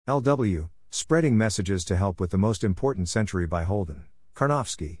LW, Spreading Messages to Help with the Most Important Century by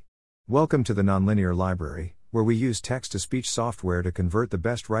HoldenKarnofsky. Welcome to the Nonlinear Library, where we use text-to-speech software to convert the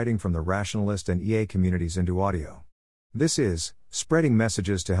best writing from the rationalist and EA communities into audio. This is Spreading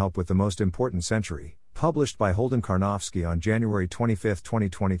Messages to Help with the Most Important Century, published by HoldenKarnofsky on January 25,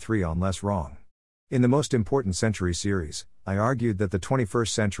 2023 on Less Wrong. In the Most Important Century series, I argued that the 21st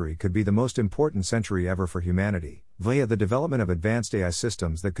century could be the most important century ever for humanity, via the development of advanced AI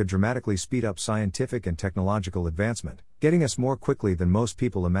systems that could dramatically speed up scientific and technological advancement, getting us more quickly than most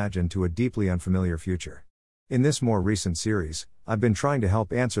people imagine to a deeply unfamiliar future. In this more recent series, I've been trying to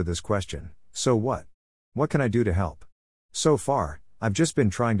help answer this question: so what? What can I do to help? So far, I've just been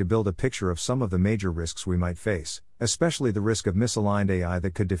trying to build a picture of some of the major risks we might face, especially the risk of misaligned AI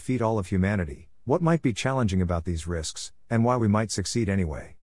that could defeat all of humanity, what might be challenging about these risks, and why we might succeed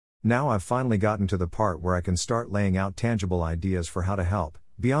anyway. Now I've finally gotten to the part where I can start laying out tangible ideas for how to help,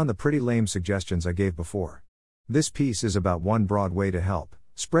 beyond the pretty lame suggestions I gave before. This piece is about one broad way to help,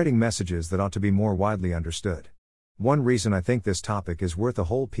 spreading messages that ought to be more widely understood. One reason I think this topic is worth a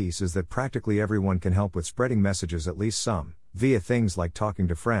whole piece is that practically everyone can help with spreading messages, at least some, via things like talking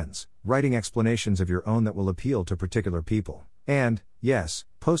to friends, writing explanations of your own that will appeal to particular people, and, yes,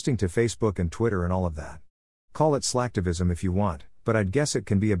 posting to Facebook and Twitter and all of that. Call it slacktivism if you want, but I'd guess it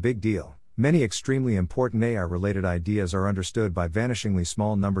can be a big deal. Many extremely important AI-related ideas are understood by vanishingly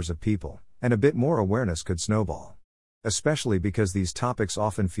small numbers of people, and a bit more awareness could snowball. Especially because these topics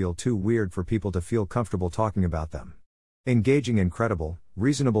often feel too weird for people to feel comfortable talking about them. Engaging in credible,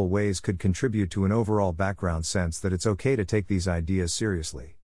 reasonable ways could contribute to an overall background sense that it's okay to take these ideas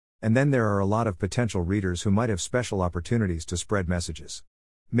seriously. And then there are a lot of potential readers who might have special opportunities to spread messages.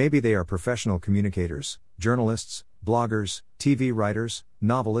 Maybe they are professional communicators, journalists, bloggers, TV writers,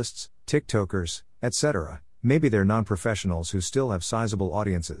 novelists, TikTokers, etc. Maybe they're non-professionals who still have sizable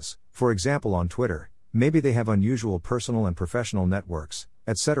audiences, for example on Twitter. Maybe they have unusual personal and professional networks,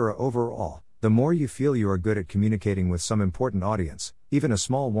 etc. Overall, the more you feel you are good at communicating with some important audience, even a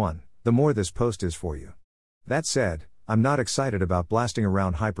small one, the more this post is for you. That said, I'm not excited about blasting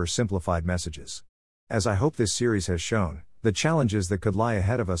around hyper-simplified messages. As I hope this series has shown, the challenges that could lie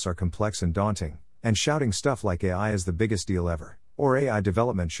ahead of us are complex and daunting, and shouting stuff like AI is the biggest deal ever, or AI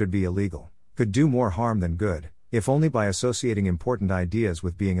development should be illegal, could do more harm than good, if only by associating important ideas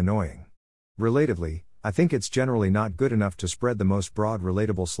with being annoying. Relatedly, I think it's generally not good enough to spread the most broad,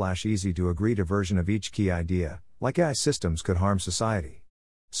 relatable / easy to agree to version of each key idea, like AI systems could harm society.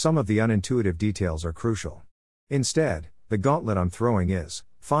 Some of the unintuitive details are crucial. Instead, the gauntlet I'm throwing is,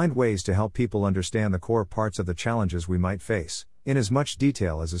 find ways to help people understand the core parts of the challenges we might face, in as much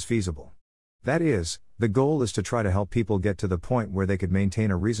detail as is feasible. That is, the goal is to try to help people get to the point where they could maintain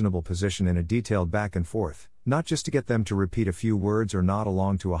a reasonable position in a detailed back and forth, not just to get them to repeat a few words or nod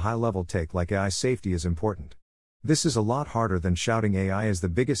along to a high-level take like AI safety is important. This is a lot harder than shouting AI is the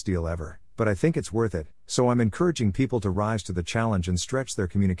biggest deal ever, but I think it's worth it, so I'm encouraging people to rise to the challenge and stretch their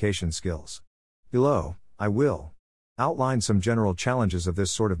communication skills. Below, I will outline some general challenges of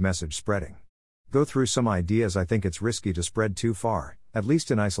this sort of message spreading. Go through some ideas I think it's risky to spread too far, at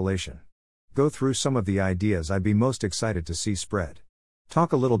least in isolation. Go through some of the ideas I'd be most excited to see spread.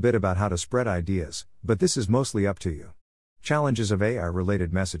 Talk a little bit about how to spread ideas, but this is mostly up to you. Challenges of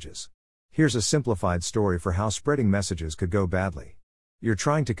AI-related messages. Here's a simplified story for how spreading messages could go badly. You're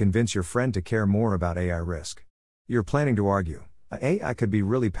trying to convince your friend to care more about AI risk. You're planning to argue, AI could be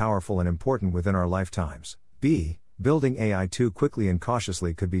really powerful and important within our lifetimes. B. Building AI too quickly and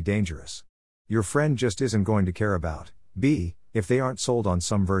cautiously could be dangerous. Your friend just isn't going to care about B. if they aren't sold on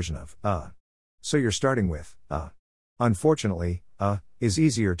some version of So you're starting with Unfortunately, is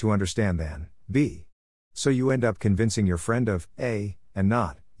easier to understand than B. So you end up convincing your friend of A, and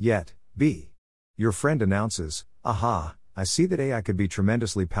not yet B. Your friend announces, aha, I see that AI could be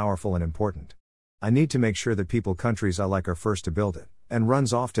tremendously powerful and important. I need to make sure that countries I like are first to build it, and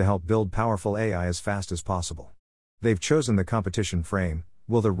runs off to help build powerful AI as fast as possible. They've chosen the competition frame: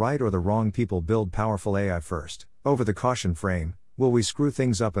 will the right or the wrong people build powerful AI first? Over the caution frame: will we screw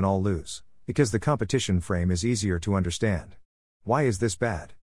things up and all lose? Because the competition frame is easier to understand. Why is this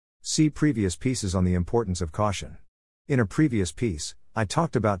bad? See previous pieces on the importance of caution. In a previous piece, I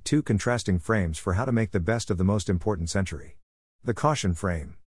talked about two contrasting frames for how to make the best of the most important century. The caution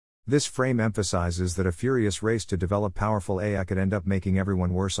frame. This frame emphasizes that a furious race to develop powerful AI could end up making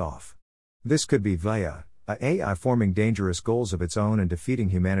everyone worse off. This could be via AI forming dangerous goals of its own and defeating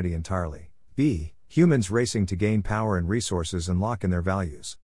humanity entirely. B. Humans racing to gain power and resources and lock in their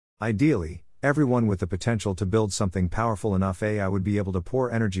values. Ideally, everyone with the potential to build something powerful enough AI would be able to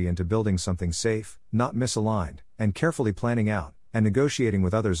pour energy into building something safe, not misaligned, and carefully planning out, and negotiating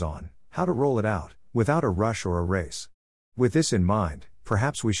with others on how to roll it out, without a rush or a race. With this in mind,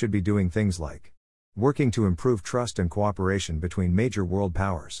 perhaps we should be doing things like working to improve trust and cooperation between major world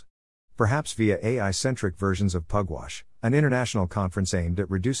powers. Perhaps via AI-centric versions of Pugwash, an international conference aimed at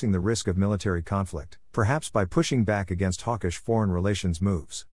reducing the risk of military conflict, perhaps by pushing back against hawkish foreign relations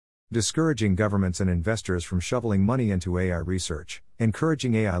moves. Discouraging governments and investors from shoveling money into AI research,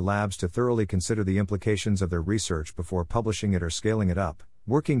 encouraging AI labs to thoroughly consider the implications of their research before publishing it or scaling it up,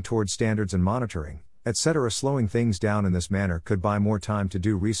 working towards standards and monitoring, etc. Slowing things down in this manner could buy more time to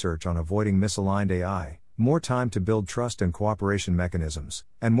do research on avoiding misaligned AI, more time to build trust and cooperation mechanisms,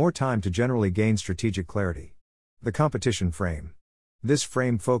 and more time to generally gain strategic clarity. The competition frame. This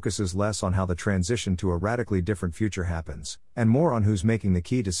frame focuses less on how the transition to a radically different future happens, and more on who's making the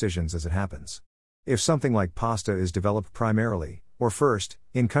key decisions as it happens. If something like pasta is developed primarily, or first,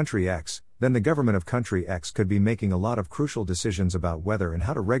 in country X, then the government of country X could be making a lot of crucial decisions about whether and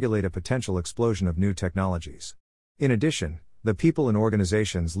how to regulate a potential explosion of new technologies. In addition, the people and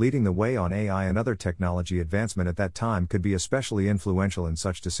organizations leading the way on AI and other technology advancement at that time could be especially influential in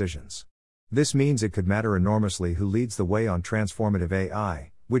such decisions. This means it could matter enormously who leads the way on transformative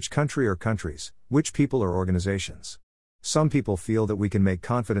AI, which country or countries, which people or organizations. Some people feel that we can make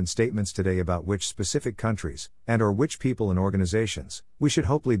confident statements today about which specific countries, and/or which people and organizations, we should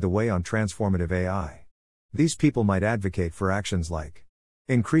hope lead the way on transformative AI. These people might advocate for actions like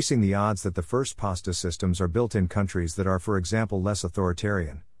increasing the odds that the first pasta systems are built in countries that are, for example, less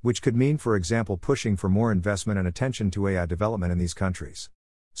authoritarian, which could mean, for example, pushing for more investment and attention to AI development in these countries.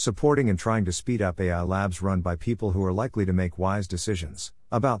 Supporting and trying to speed up AI labs run by people who are likely to make wise decisions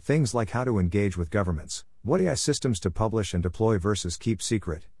about things like how to engage with governments, what AI systems to publish and deploy versus keep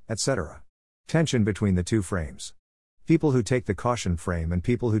secret, etc. Tension between the two frames. People who take the caution frame and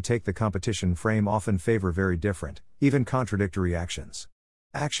people who take the competition frame often favor very different, even contradictory actions.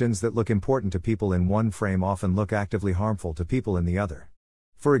 Actions that look important to people in one frame often look actively harmful to people in the other.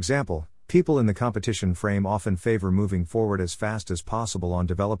 For example, people in the competition frame often favor moving forward as fast as possible on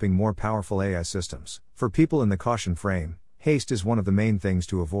developing more powerful AI systems. For people in the caution frame, haste is one of the main things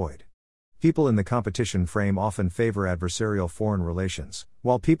to avoid. People in the competition frame often favor adversarial foreign relations,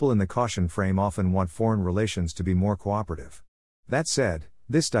 while people in the caution frame often want foreign relations to be more cooperative. That said,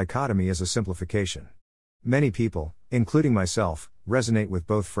 this dichotomy is a simplification. Many people, including myself, resonate with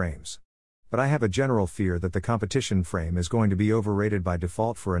both frames. But I have a general fear that the competition frame is going to be overrated by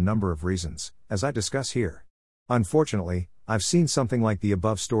default for a number of reasons, as I discuss here. Unfortunately, I've seen something like the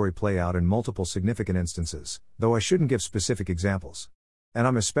above story play out in multiple significant instances, though I shouldn't give specific examples. And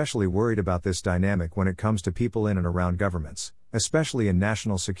I'm especially worried about this dynamic when it comes to people in and around governments, especially in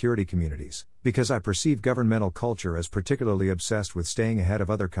national security communities, because I perceive governmental culture as particularly obsessed with staying ahead of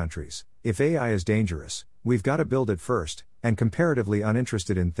other countries. If AI is dangerous, we've got to build it first, and comparatively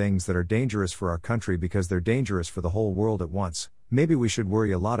uninterested in things that are dangerous for our country because they're dangerous for the whole world at once. Maybe we should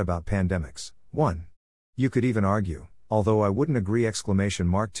worry a lot about pandemics. 1. You could even argue, although I wouldn't agree!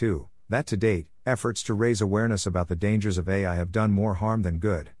 2, that to date, efforts to raise awareness about the dangers of AI have done more harm than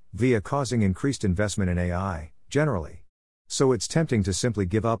good, via causing increased investment in AI, generally. So it's tempting to simply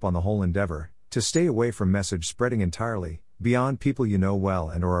give up on the whole endeavor, to stay away from message spreading entirely, beyond people you know well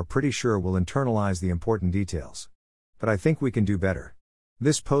and/or are pretty sure will internalize the important details. But I think we can do better.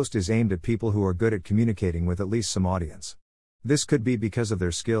 This post is aimed at people who are good at communicating with at least some audience. This could be because of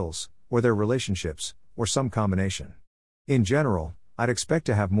their skills, or their relationships, or some combination. In general, I'd expect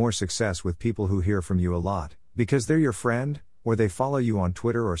to have more success with people who hear from you a lot, because they're your friend, or they follow you on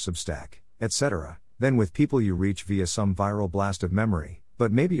Twitter or Substack, etc., than with people you reach via some viral blast of memory,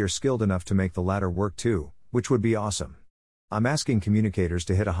 but maybe you're skilled enough to make the latter work too, which would be awesome. I'm asking communicators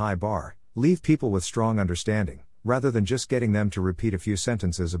to hit a high bar, leave people with strong understanding, rather than just getting them to repeat a few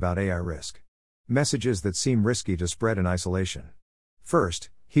sentences about AI risk. Messages that seem risky to spread in isolation.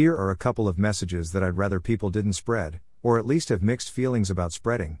 First, here are a couple of messages that I'd rather people didn't spread, or at least have mixed feelings about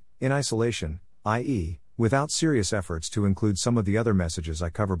spreading, in isolation, i.e., without serious efforts to include some of the other messages I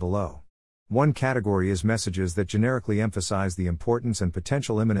cover below. One category is messages that generically emphasize the importance and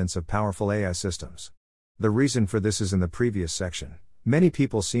potential imminence of powerful AI systems. The reason for this is in the previous section. Many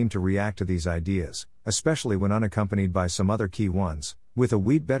people seem to react to these ideas, especially when unaccompanied by some other key ones, with a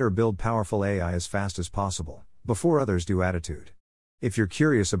 "we'd better build powerful AI as fast as possible, before others do" attitude. If you're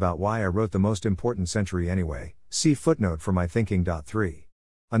curious about why I wrote the most important century anyway, see footnote for my thinking. 3.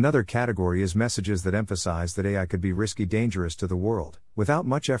 Another category is messages that emphasize that AI could be risky, dangerous to the world, without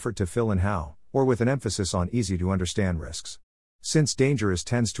much effort to fill in how, or with an emphasis on easy to understand risks. Since dangerous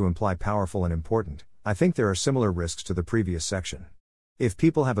tends to imply powerful and important, I think there are similar risks to the previous section. If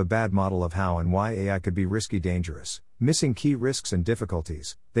people have a bad model of how and why AI could be risky, dangerous, missing key risks and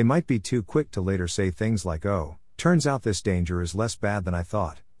difficulties. They might be too quick to later say things like, "Oh, turns out this danger is less bad than I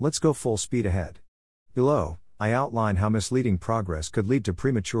thought, let's go full speed ahead." Below, I outline how misleading progress could lead to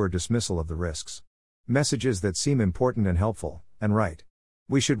premature dismissal of the risks. Messages that seem important and helpful, and right.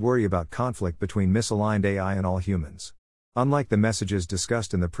 We should worry about conflict between misaligned AI and all humans. Unlike the messages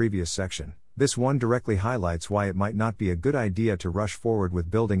discussed in the previous section, this one directly highlights why it might not be a good idea to rush forward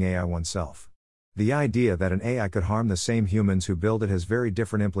with building AI oneself. The idea that an AI could harm the same humans who build it has very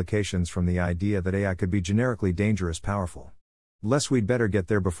different implications from the idea that AI could be generically dangerous powerful. Less we'd better get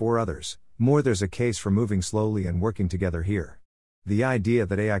there before others, more there's a case for moving slowly and working together here. The idea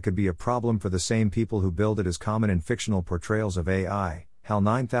that AI could be a problem for the same people who build it is common in fictional portrayals of AI, HAL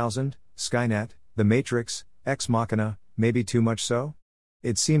 9000, Skynet, The Matrix, Ex Machina, maybe too much so?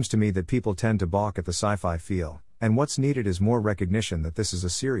 It seems to me that people tend to balk at the sci-fi feel, and what's needed is more recognition that this is a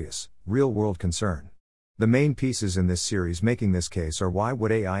serious, real-world concern. The main pieces in this series making this case are why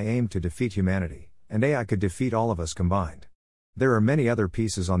would AI aim to defeat humanity, and AI could defeat all of us combined. There are many other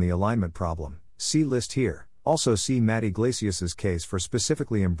pieces on the alignment problem, see list here, also see Matt Iglesias's case for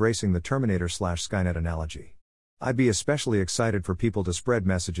specifically embracing the Terminator/Skynet analogy. I'd be especially excited for people to spread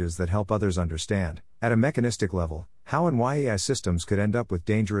messages that help others understand, at a mechanistic level, how and why AI systems could end up with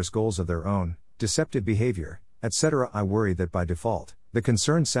dangerous goals of their own, deceptive behavior, etc. I worry that by default, the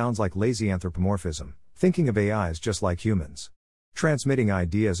concern sounds like lazy anthropomorphism, thinking of AIs just like humans. Transmitting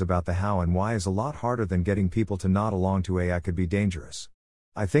ideas about the how and why is a lot harder than getting people to nod along to AI could be dangerous.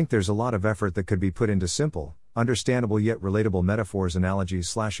 I think there's a lot of effort that could be put into simple, understandable yet relatable metaphors,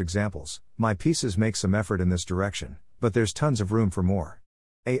 analogies/examples. My pieces make some effort in this direction, but there's tons of room for more.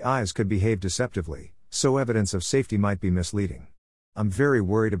 AIs could behave deceptively, so evidence of safety might be misleading. I'm very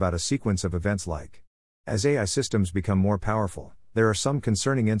worried about a sequence of events like, as AI systems become more powerful, there are some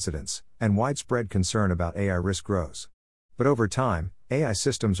concerning incidents, and widespread concern about AI risk grows. But over time, AI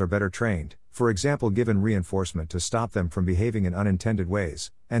systems are better trained, for example given reinforcement to stop them from behaving in unintended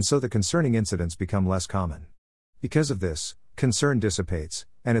ways, and so the concerning incidents become less common. Because of this, concern dissipates,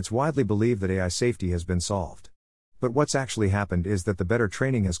 and it's widely believed that AI safety has been solved. But what's actually happened is that the better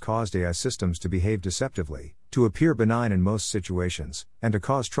training has caused AI systems to behave deceptively, to appear benign in most situations, and to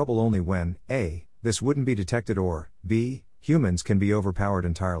cause trouble only when, A, this wouldn't be detected or, B, humans can be overpowered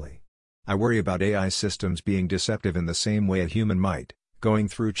entirely. I worry about AI systems being deceptive in the same way a human might, going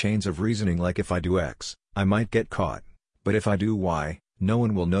through chains of reasoning like if I do X, I might get caught. But if I do Y, no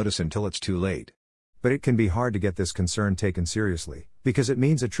one will notice until it's too late. But it can be hard to get this concern taken seriously, because it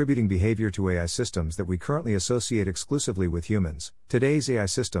means attributing behavior to AI systems that we currently associate exclusively with humans. Today's AI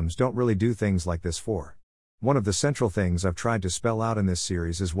systems don't really do things like this for. One of the central things I've tried to spell out in this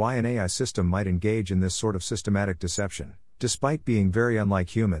series is why an AI system might engage in this sort of systematic deception, despite being very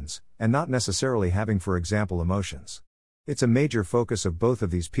unlike humans, and not necessarily having, for example, emotions. It's a major focus of both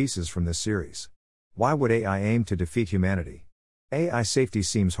of these pieces from this series. Why would AI aim to defeat humanity? AI safety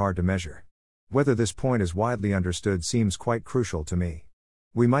seems hard to measure. Whether this point is widely understood seems quite crucial to me.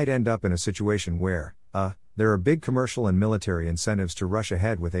 We might end up in a situation where, there are big commercial and military incentives to rush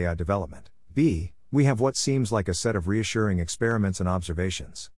ahead with AI development. B, we have what seems like a set of reassuring experiments and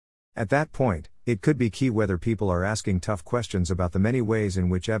observations. At that point, it could be key whether people are asking tough questions about the many ways in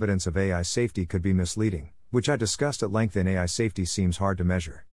which evidence of AI safety could be misleading, which I discussed at length in AI Safety Seems Hard to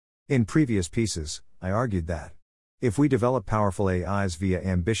Measure. In previous pieces, I argued that if we develop powerful AIs via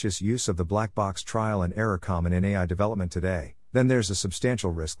ambitious use of the black box trial and error common in AI development today, then there's a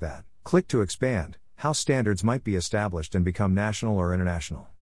substantial risk that, click to expand, how standards might be established and become national or international.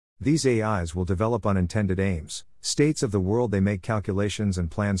 These AIs will develop unintended aims, states of the world they make calculations and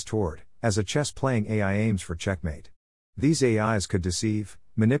plans toward, as a chess-playing AI aims for checkmate. These AIs could deceive,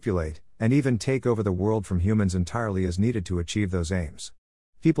 manipulate, and even take over the world from humans entirely as needed to achieve those aims.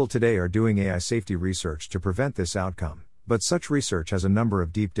 People today are doing AI safety research to prevent this outcome, but such research has a number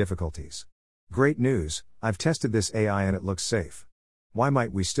of deep difficulties. Great news, I've tested this AI and it looks safe. Why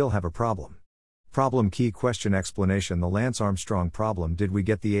might we still have a problem? Problem key question explanation. The Lance Armstrong problem. Did we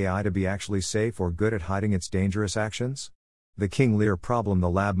get the AI to be actually safe or good at hiding its dangerous actions? The King Lear problem. The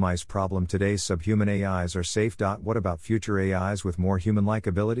lab mice problem. Today's subhuman AIs are safe. What about future AIs with more human-like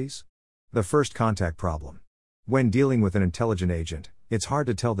abilities? The first contact problem. When dealing with an intelligent agent, it's hard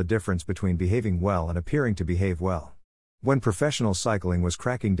to tell the difference between behaving well and appearing to behave well. When professional cycling was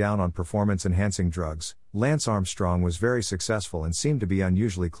cracking down on performance-enhancing drugs, Lance Armstrong was very successful and seemed to be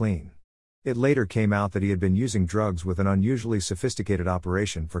unusually clean. It later came out that he had been using drugs with an unusually sophisticated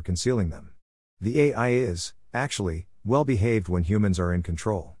operation for concealing them. The AI is, actually, well behaved when humans are in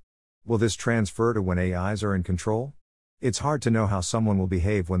control. Will this transfer to when AIs are in control? It's hard to know how someone will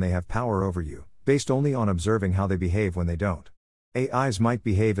behave when they have power over you, based only on observing how they behave when they don't. AIs might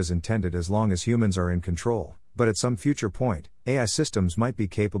behave as intended as long as humans are in control, but at some future point, AI systems might be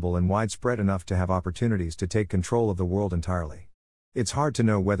capable and widespread enough to have opportunities to take control of the world entirely. It's hard to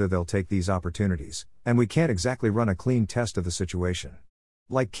know whether they'll take these opportunities, and we can't exactly run a clean test of the situation.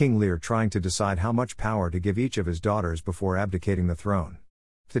 Like King Lear trying to decide how much power to give each of his daughters before abdicating the throne.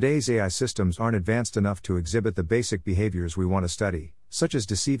 Today's AI systems aren't advanced enough to exhibit the basic behaviors we want to study, such as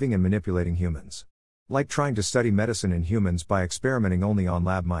deceiving and manipulating humans. Like trying to study medicine in humans by experimenting only on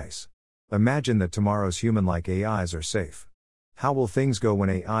lab mice. Imagine that tomorrow's human-like AIs are safe. How will things go when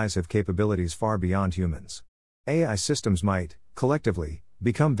AIs have capabilities far beyond humans? AI systems might, collectively,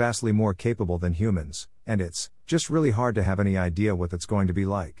 become vastly more capable than humans, and it's just really hard to have any idea what that's going to be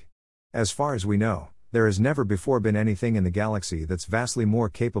like. As far as we know, there has never before been anything in the galaxy that's vastly more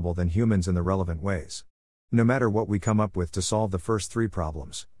capable than humans in the relevant ways. No matter what we come up with to solve the first three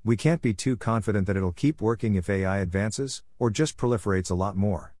problems, we can't be too confident that it'll keep working if AI advances, or just proliferates a lot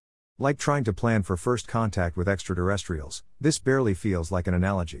more. Like trying to plan for first contact with extraterrestrials, this barely feels like an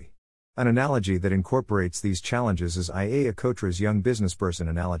analogy. An analogy that incorporates these challenges is Aya Kotra's young businessperson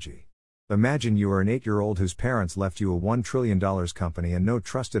analogy. Imagine you are an 8-year-old whose parents left you a $1 trillion company and no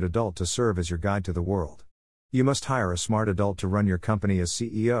trusted adult to serve as your guide to the world. You must hire a smart adult to run your company as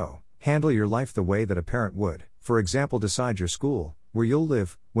CEO, handle your life the way that a parent would, for example decide your school, where you'll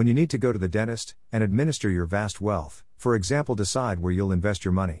live, when you need to go to the dentist, and administer your vast wealth, for example decide where you'll invest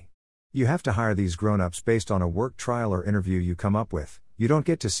your money. You have to hire these grown-ups based on a work trial or interview you come up with. You don't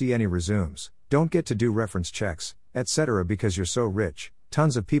get to see any resumes, don't get to do reference checks, etc. because you're so rich.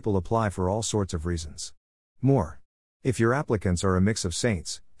 Tons of people apply for all sorts of reasons. More. If your applicants are a mix of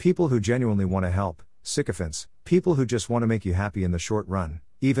saints, people who genuinely want to help, sycophants, people who just want to make you happy in the short run,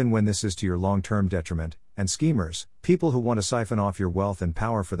 even when this is to your long-term detriment, and schemers, people who want to siphon off your wealth and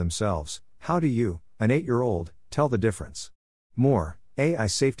power for themselves, how do you, an 8-year-old, tell the difference? More. AI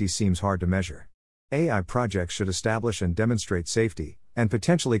safety seems hard to measure. AI projects should establish and demonstrate safety, and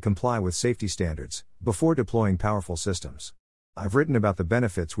potentially comply with safety standards, before deploying powerful systems. I've written about the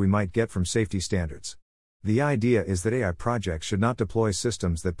benefits we might get from safety standards. The idea is that AI projects should not deploy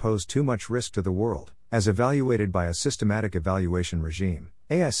systems that pose too much risk to the world. As evaluated by a systematic evaluation regime,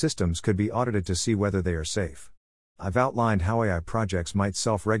 AI systems could be audited to see whether they are safe. I've outlined how AI projects might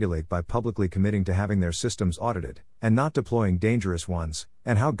self-regulate by publicly committing to having their systems audited, and not deploying dangerous ones,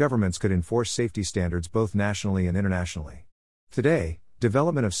 and how governments could enforce safety standards both nationally and internationally. Today,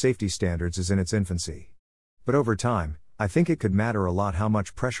 development of safety standards is in its infancy. But over time, I think it could matter a lot how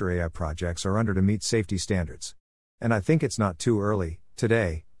much pressure AI projects are under to meet safety standards. And I think it's not too early,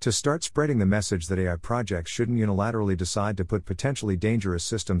 today, to start spreading the message that AI projects shouldn't unilaterally decide to put potentially dangerous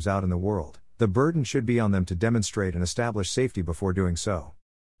systems out in the world. The burden should be on them to demonstrate and establish safety before doing so.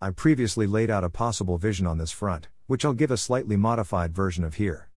 I previously laid out a possible vision on this front, which I'll give a slightly modified version of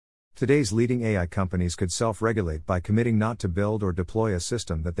here. Today's leading AI companies could self-regulate by committing not to build or deploy a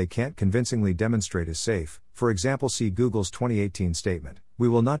system that they can't convincingly demonstrate is safe. For example, see Google's 2018 statement, "We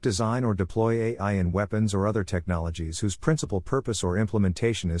will not design or deploy AI in weapons or other technologies whose principal purpose or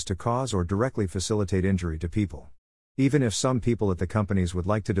implementation is to cause or directly facilitate injury to people." Even if some people at the companies would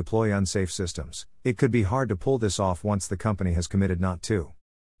like to deploy unsafe systems, it could be hard to pull this off once the company has committed not to.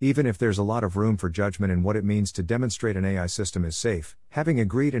 Even if there's a lot of room for judgment in what it means to demonstrate an AI system is safe, having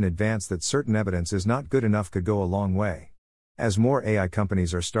agreed in advance that certain evidence is not good enough could go a long way. As more AI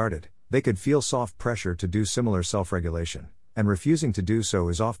companies are started, they could feel soft pressure to do similar self-regulation, and refusing to do so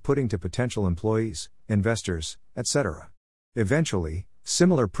is off-putting to potential employees, investors, etc. Eventually,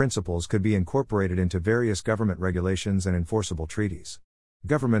 similar principles could be incorporated into various government regulations and enforceable treaties.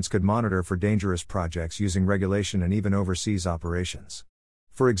 Governments could monitor for dangerous projects using regulation and even overseas operations.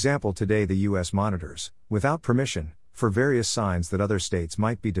 For example, today the US monitors, without permission, for various signs that other states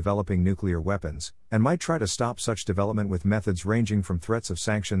might be developing nuclear weapons, and might try to stop such development with methods ranging from threats of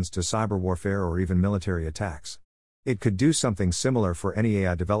sanctions to cyber warfare or even military attacks. It could do something similar for any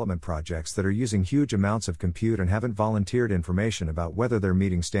AI development projects that are using huge amounts of compute and haven't volunteered information about whether they're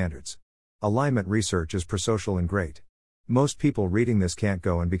meeting standards. Alignment research is prosocial and great. Most people reading this can't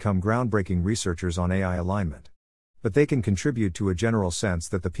go and become groundbreaking researchers on AI alignment. But they can contribute to a general sense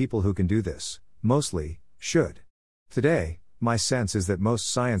that the people who can do this, mostly, should. Today, my sense is that most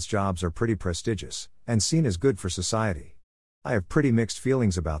science jobs are pretty prestigious, and seen as good for society. I have pretty mixed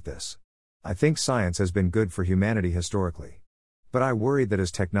feelings about this. I think science has been good for humanity historically. But I worry that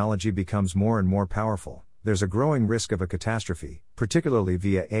as technology becomes more and more powerful, there's a growing risk of a catastrophe, particularly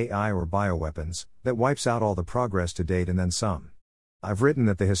via AI or bioweapons, that wipes out all the progress to date and then some. I've written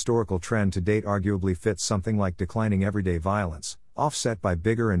that the historical trend to date arguably fits something like declining everyday violence, offset by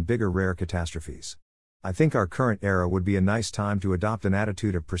bigger and bigger rare catastrophes. I think our current era would be a nice time to adopt an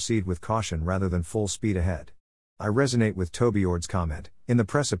attitude of proceed with caution rather than full speed ahead. I resonate with Toby Ord's comment, in the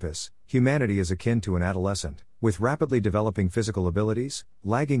precipice, humanity is akin to an adolescent, with rapidly developing physical abilities,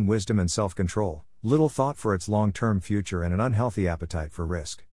 lagging wisdom and self-control, little thought for its long-term future and an unhealthy appetite for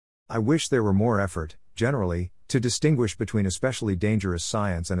risk. I wish there were more effort, generally, to distinguish between especially dangerous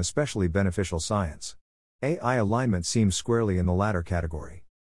science and especially beneficial science. AI alignment seems squarely in the latter category.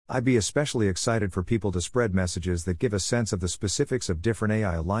 I'd be especially excited for people to spread messages that give a sense of the specifics of different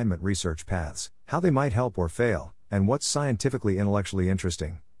AI alignment research paths, how they might help or fail, and what's scientifically intellectually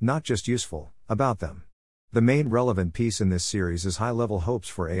interesting, not just useful, about them. The main relevant piece in this series is high-level hopes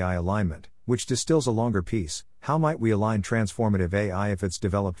for AI alignment, which distills a longer piece, how might we align transformative AI if it's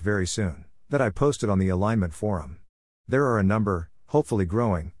developed very soon, that I posted on the Alignment Forum. There are a number, hopefully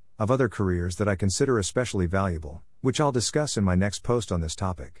growing, of other careers that I consider especially valuable, which I'll discuss in my next post on this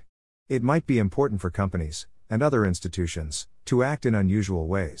topic. It might be important for companies, and other institutions, to act in unusual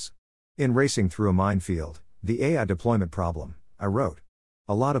ways. In Racing Through a Minefield, the AI Deployment Problem, I wrote,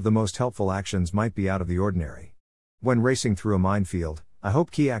 a lot of the most helpful actions might be out of the ordinary. When racing through a minefield, I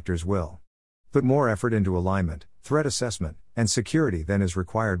hope key actors will put more effort into alignment, threat assessment, and security than is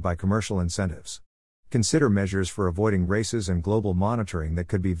required by commercial incentives. Consider measures for avoiding races and global monitoring that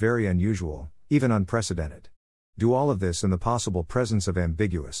could be very unusual, even unprecedented. Do all of this in the possible presence of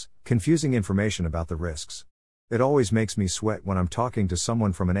ambiguous, confusing information about the risks. It always makes me sweat when I'm talking to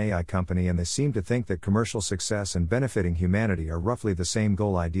someone from an AI company and they seem to think that commercial success and benefiting humanity are roughly the same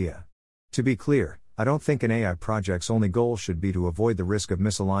goal idea. To be clear, I don't think an AI project's only goal should be to avoid the risk of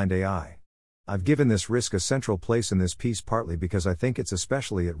misaligned AI. I've given this risk a central place in this piece partly because I think it's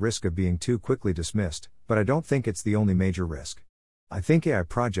especially at risk of being too quickly dismissed, but I don't think it's the only major risk. I think AI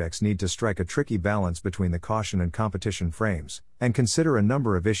projects need to strike a tricky balance between the caution and competition frames, and consider a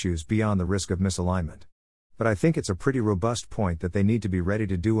number of issues beyond the risk of misalignment. But I think it's a pretty robust point that they need to be ready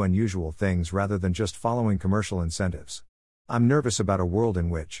to do unusual things rather than just following commercial incentives. I'm nervous about a world in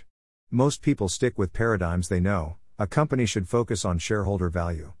which most people stick with paradigms they know. A company should focus on shareholder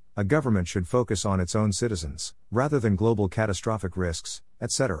value, a government should focus on its own citizens, rather than global catastrophic risks,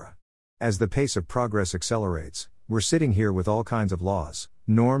 etc. As the pace of progress accelerates, we're sitting here with all kinds of laws,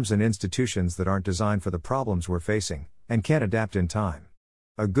 norms and institutions that aren't designed for the problems we're facing, and can't adapt in time.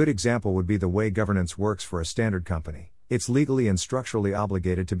 A good example would be the way governance works for a standard company. It's legally and structurally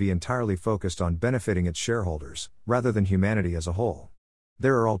obligated to be entirely focused on benefiting its shareholders, rather than humanity as a whole.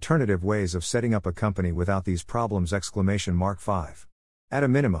 There are alternative ways of setting up a company without these problems! 5. At a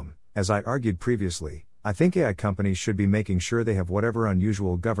minimum, as I argued previously, I think AI companies should be making sure they have whatever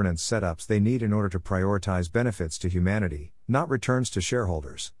unusual governance setups they need in order to prioritize benefits to humanity, not returns to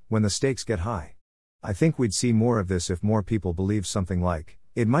shareholders, when the stakes get high. I think we'd see more of this if more people believe something like,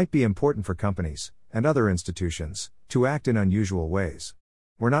 it might be important for companies, and other institutions, to act in unusual ways.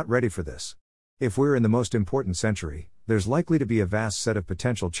 We're not ready for this. If we're in the most important century, there's likely to be a vast set of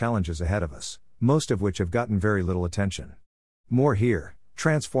potential challenges ahead of us, most of which have gotten very little attention. More here,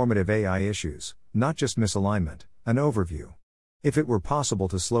 transformative AI issues, not just misalignment, an overview. If it were possible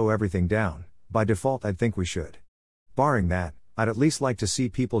to slow everything down, by default I'd think we should. Barring that, I'd at least like to see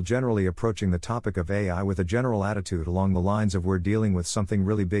people generally approaching the topic of AI with a general attitude along the lines of we're dealing with something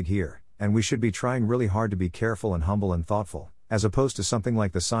really big here, and we should be trying really hard to be careful and humble and thoughtful, as opposed to something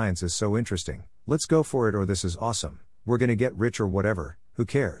like the science is so interesting, let's go for it, or this is awesome, we're gonna get rich, or whatever, who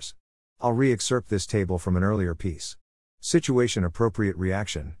cares? I'll re-excerpt this table from an earlier piece. Situation Appropriate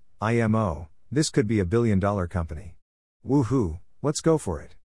Reaction, IMO, this could be $1 billion company. Woohoo, let's go for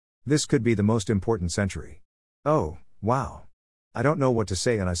it. This could be the most important century. Oh, wow. I don't know what to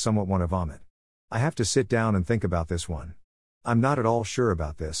say and I somewhat want to vomit. I have to sit down and think about this one. I'm not at all sure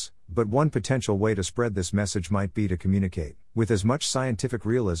about this, but one potential way to spread this message might be to communicate, with as much scientific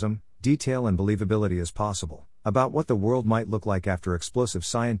realism, detail and believability as possible, about what the world might look like after explosive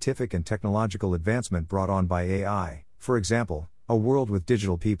scientific and technological advancement brought on by AI, for example, a world with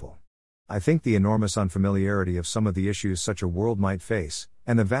digital people. I think the enormous unfamiliarity of some of the issues such a world might face,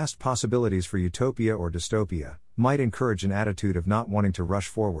 and the vast possibilities for utopia or dystopia, might encourage an attitude of not wanting to rush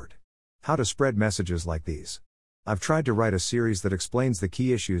forward. How to spread messages like these. I've tried to write a series that explains the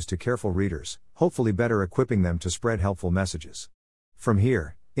key issues to careful readers, hopefully better equipping them to spread helpful messages. From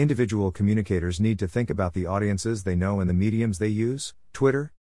here, individual communicators need to think about the audiences they know and the mediums they use: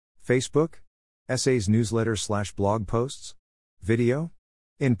 Twitter, Facebook, essays, newsletters/blog posts, video,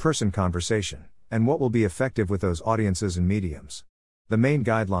 in-person conversation, and what will be effective with those audiences and mediums. The main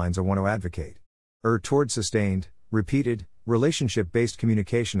guidelines I want to advocate are toward sustained, repeated, relationship-based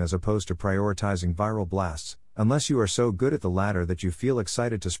communication as opposed to prioritizing viral blasts, unless you are so good at the latter that you feel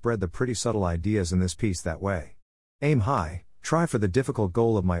excited to spread the pretty subtle ideas in this piece that way. Aim high, try for the difficult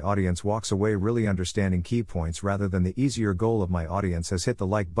goal of my audience walks away really understanding key points rather than the easier goal of my audience has hit the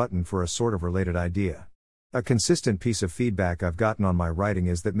like button for a sort of related idea. A consistent piece of feedback I've gotten on my writing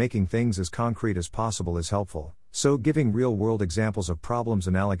is that making things as concrete as possible is helpful, so giving real-world examples of problems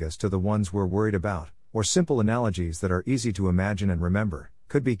analogous to the ones we're worried about, or simple analogies that are easy to imagine and remember,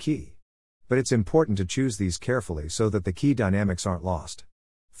 could be key. But it's important to choose these carefully so that the key dynamics aren't lost.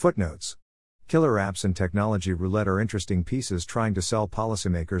 Footnotes. Killer apps and technology roulette are interesting pieces trying to sell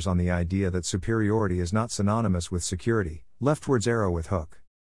policymakers on the idea that superiority is not synonymous with security, leftwards arrow with hook.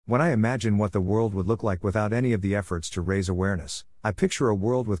 When I imagine what the world would look like without any of the efforts to raise awareness, I picture a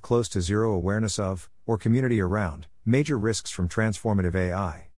world with close to zero awareness of, or community around, major risks from transformative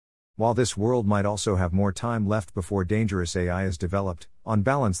AI. While this world might also have more time left before dangerous AI is developed, on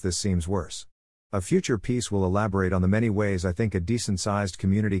balance this seems worse. A future piece will elaborate on the many ways I think a decent-sized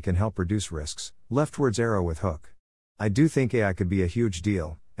community can help reduce risks, leftwards arrow with hook. I do think AI could be a huge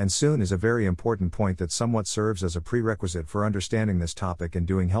deal, and soon is a very important point that somewhat serves as a prerequisite for understanding this topic and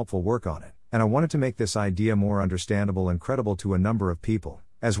doing helpful work on it, and I wanted to make this idea more understandable and credible to a number of people,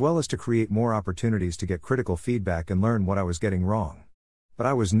 as well as to create more opportunities to get critical feedback and learn what I was getting wrong. But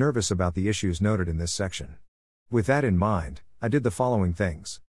I was nervous about the issues noted in this section. With that in mind, I did the following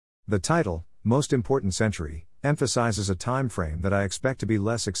things. The title, Most Important Century, emphasizes a time frame that I expect to be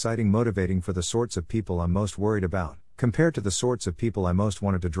less exciting motivating for the sorts of people I'm most worried about, compared to the sorts of people I most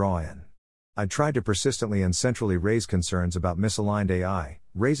wanted to draw in. I tried to persistently and centrally raise concerns about misaligned AI,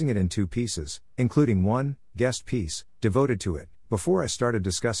 raising it in two pieces, including one guest piece, devoted to it, before I started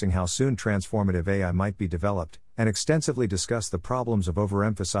discussing how soon transformative AI might be developed, and extensively discussed the problems of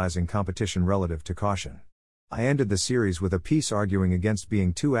overemphasizing competition relative to caution. I ended the series with a piece arguing against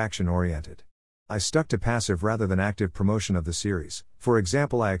being too action-oriented. I stuck to passive rather than active promotion of the series. For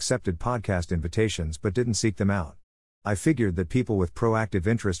example, I accepted podcast invitations but didn't seek them out. I figured that people with proactive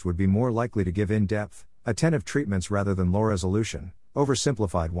interest would be more likely to give in-depth, attentive treatments rather than low-resolution,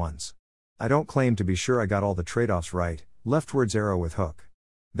 oversimplified ones. I don't claim to be sure I got all the trade-offs right, leftwards arrow with hook.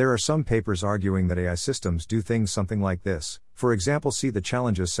 There are some papers arguing that AI systems do things something like this, for example see the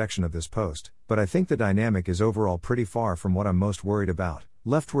challenges section of this post, but I think the dynamic is overall pretty far from what I'm most worried about,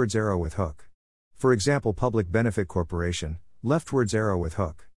 leftwards arrow with hook. For example Public Benefit Corporation, leftwards arrow with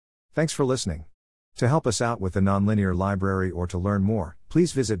hook. Thanks for listening. To help us out with the Nonlinear Library or to learn more,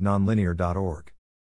 please visit nonlinear.org.